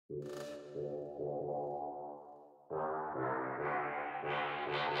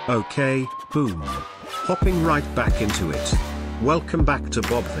Okay, boom. Hopping right back into it. Welcome back to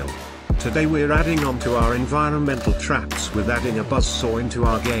Bobbville. Today we're adding on to our environmental traps with adding a buzzsaw into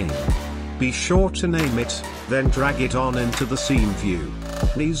our game. Be sure to name it, then drag it on into the scene view.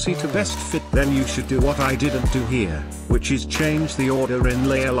 Easy to best fit. Then you should do what I didn't do here, which is change the order in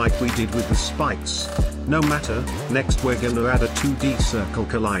layer like we did with the spikes. No matter, next we're gonna add a 2D circle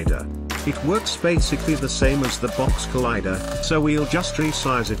collider. It works basically the same as the box collider, so we'll just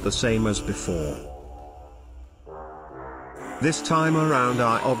resize it the same as before. This time around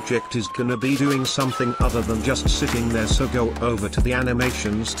our object is gonna be doing something other than just sitting there, so go over to the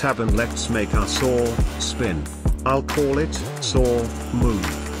animations tab and let's make our saw spin. I'll call it saw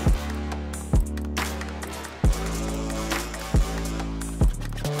move.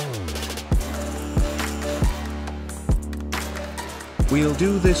 We'll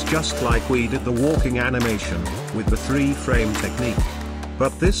do this just like we did the walking animation, with the 3-frame technique.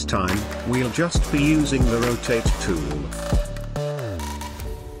 But this time, we'll just be using the rotate tool.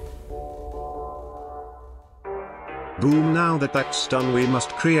 Boom, now that that's done we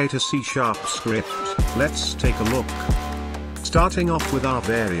must create a C# script. Let's take a look. Starting off with our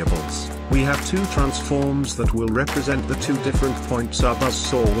variables, we have 2 transforms that will represent the 2 different points our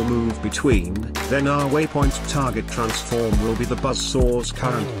buzzsaw will move between, then our waypoint target transform will be the buzzsaw's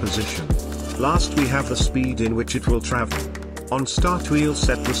current position. Last we have the speed in which it will travel. On start we'll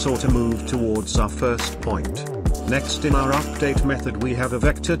set the saw to move towards our first point. Next in our update method we have a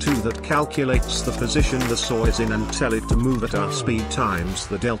vector 2 that calculates the position the saw is in and tell it to move at our speed times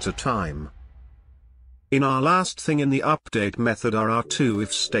the delta time. In our last thing in the update method are our 2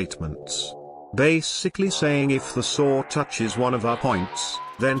 if statements. Basically saying if the saw touches one of our points,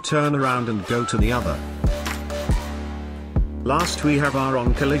 then turn around and go to the other. Last we have our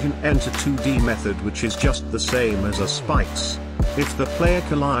on collision enter 2D method, which is just the same as our spikes. If the player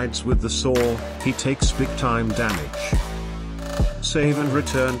collides with the saw, he takes big time damage. Save and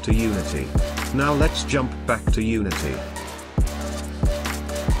return to Unity. Now let's jump back to Unity.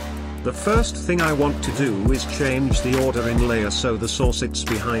 The first thing I want to do is change the order in layer so the saw sits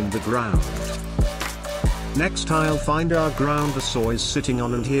behind the ground. Next I'll find our ground the saw is sitting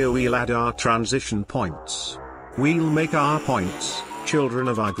on, and here we'll add our transition points. We'll make our points children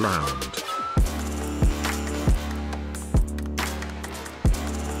of our ground.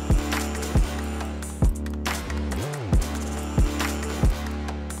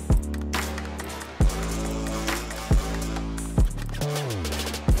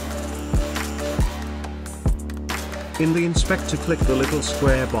 In the inspector click the little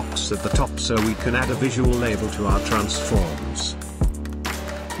square box at the top so we can add a visual label to our transforms.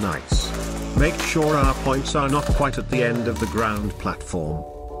 Nice. Make sure our points are not quite at the end of the ground platform.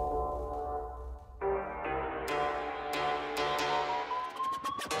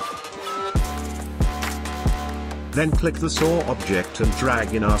 Then click the saw object and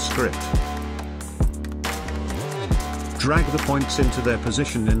drag in our script. Drag the points into their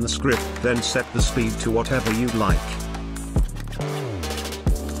position in the script, then set the speed to whatever you'd like.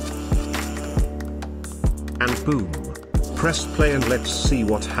 And boom. Press play and let's see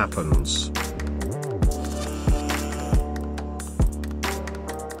what happens.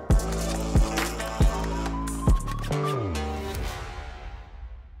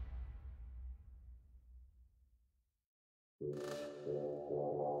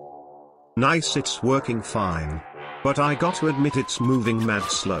 Nice, it's working fine. But I got to admit it's moving mad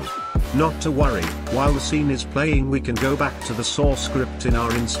slow. Not to worry, while the scene is playing we can go back to the saw script in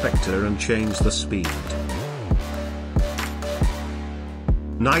our inspector and change the speed.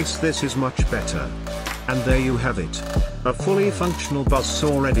 Nice, this is much better. And there you have it. A fully functional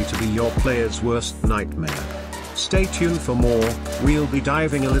buzzsaw ready to be your player's worst nightmare. Stay tuned for more, we'll be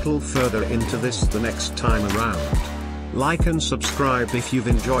diving a little further into this the next time around. Like and subscribe if you've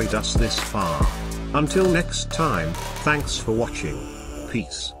enjoyed us this far. Until next time, thanks for watching.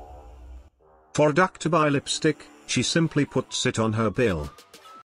 Peace. For duck to buy lipstick, she simply puts it on her bill.